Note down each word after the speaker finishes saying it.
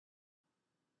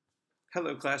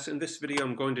Hello class, in this video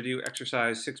I'm going to do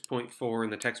exercise 6.4 in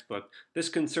the textbook. This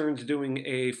concerns doing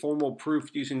a formal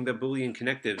proof using the Boolean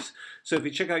connectives. So if you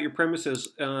check out your premises,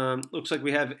 looks like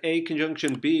we have A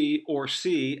conjunction B or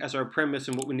C as our premise,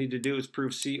 and what we need to do is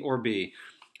prove C or B.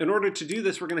 In order to do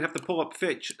this, we're going to have to pull up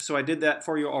Fitch. So I did that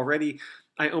for you already.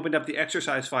 I opened up the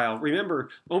exercise file. Remember,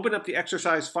 open up the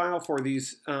exercise file for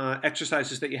these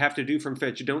exercises that you have to do from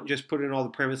Fitch. Don't just put in all the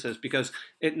premises, because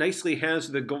it nicely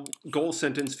has the goal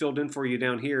sentence filled in for you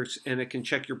down here, and it can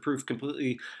check your proof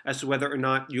completely as to whether or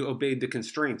not you obeyed the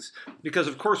constraints. Because,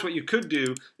 of course, what you could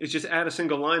do is just add a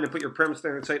single line and put your premise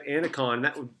there and cite Anacon.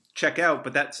 That would check out,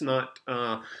 but that's not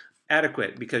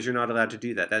adequate, because you're not allowed to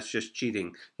do that. That's just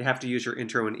cheating. You have to use your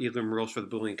intro and elim rules for the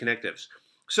Boolean connectives.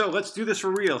 So let's do this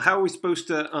for real. How are we supposed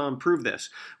to prove this?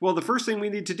 Well, the first thing we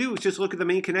need to do is just look at the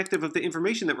main connective of the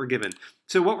information that we're given.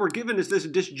 So what we're given is this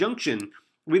disjunction.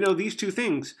 We know these two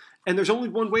things, and there's only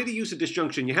one way to use a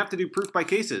disjunction. You have to do proof by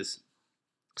cases.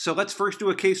 So let's first do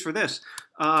a case for this.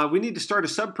 We need to start a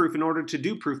subproof in order to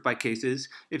do proof by cases.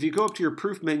 If you go up to your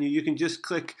proof menu, you can just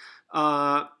click,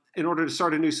 in order to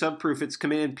start a new subproof, it's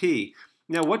Command P.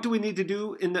 Now, what do we need to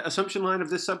do in the assumption line of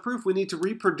this subproof? We need to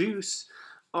reproduce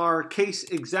our case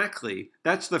exactly.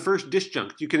 That's the first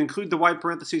disjunct. You can include the wide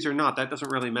parentheses or not. That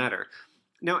doesn't really matter.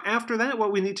 Now, after that,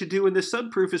 what we need to do in this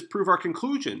subproof is prove our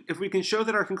conclusion. If we can show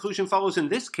that our conclusion follows in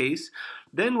this case,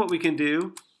 then what we can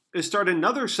do is start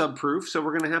another subproof. So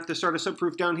we're going to have to start a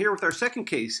subproof down here with our second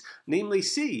case, namely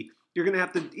C. You're going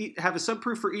to have a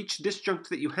subproof for each disjunct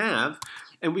that you have,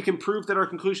 and we can prove that our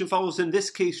conclusion follows in this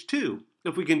case too.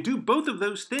 If we can do both of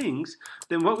those things,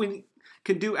 then what we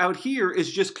can do out here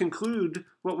is just conclude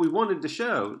what we wanted to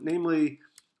show, namely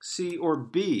C or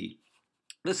B.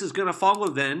 This is going to follow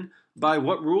then by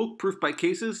what rule? Proof by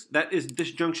cases. That is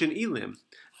disjunction elim.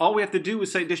 All we have to do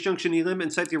is cite disjunction elim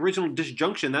and cite the original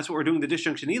disjunction. That's what we're doing the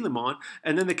disjunction elim on,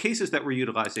 and then the cases that we're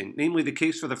utilizing, namely the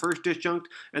case for the first disjunct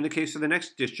and the case for the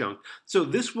next disjunct. So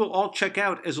this will all check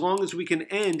out as long as we can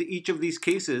end each of these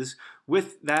cases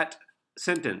with that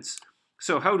sentence.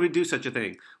 So how do we do such a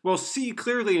thing? Well, C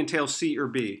clearly entails C or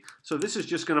B. So this is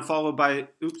just going to follow by,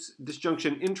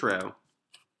 disjunction intro.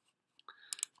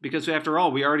 Because after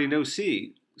all, we already know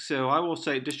C. So I will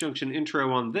cite disjunction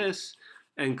intro on this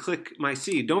and click my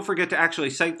C. Don't forget to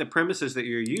actually cite the premises that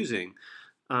you're using.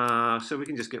 So we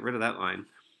can just get rid of that line.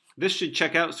 This should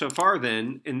check out so far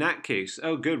then in that case.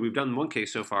 Oh, good, we've done one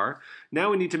case so far. Now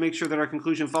we need to make sure that our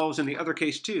conclusion follows in the other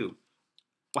case too.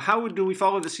 Well, how do we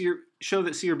follow the show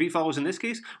that C or B follows in this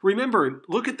case? Remember,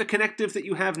 look at the connective that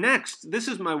you have next. This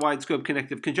is my wide scope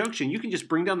connective conjunction. You can just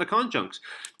bring down the conjuncts.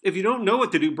 If you don't know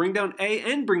what to do, bring down A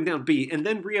and bring down B, and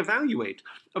then reevaluate.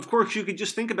 Of course, you could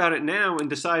just think about it now and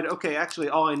decide, okay, actually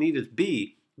all I need is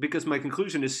B, because my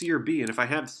conclusion is C or B, and if I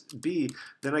have B,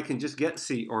 then I can just get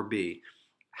C or B.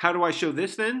 How do I show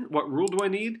this then? What rule do I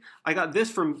need? I got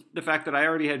this from the fact that I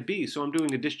already had B, so I'm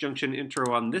doing a disjunction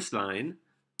intro on this line.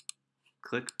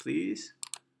 Click, please.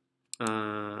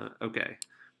 Okay.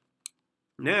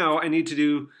 Now I need to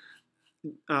do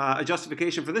a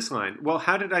justification for this line. Well,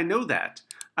 how did I know that?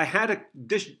 I had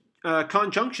a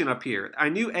conjunction up here. I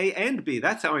knew A and B.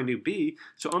 That's how I knew B.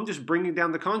 So I'm just bringing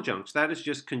down the conjuncts. That is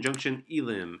just conjunction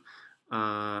elim.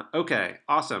 Okay,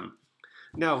 awesome.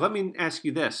 Now let me ask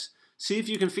you this. See if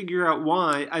you can figure out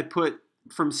why I put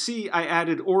from C, I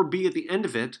added or B at the end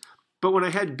of it. But when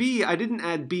I had B, I didn't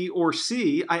add B or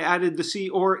C. I added the C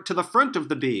or to the front of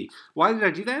the B. Why did I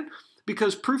do that?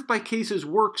 Because proof by cases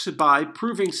works by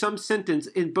proving some sentence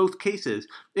in both cases.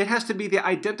 It has to be the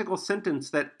identical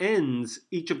sentence that ends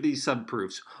each of these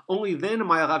subproofs. Only then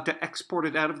am I allowed to export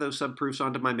it out of those subproofs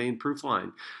onto my main proof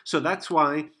line. So that's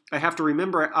why I have to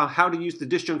remember how to use the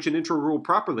disjunction intro rule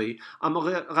properly. I'm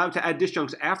allowed to add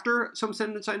disjuncts after some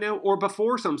sentence I know or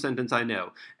before some sentence I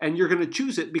know. And you're going to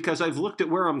choose it because I've looked at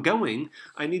where I'm going.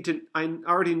 I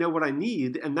already know what I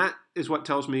need, and that is what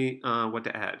tells me what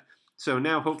to add. So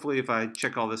now, hopefully, if I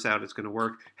check all this out, it's going to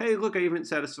work. Hey, look, I even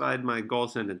satisfied my goal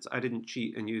sentence. I didn't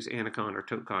cheat and use Anacon or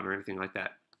ToteCon or anything like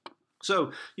that.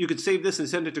 So you could save this and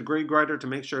send it to GradeGrider to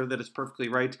make sure that it's perfectly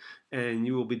right, and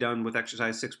you will be done with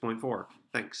exercise 6.4.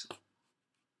 Thanks.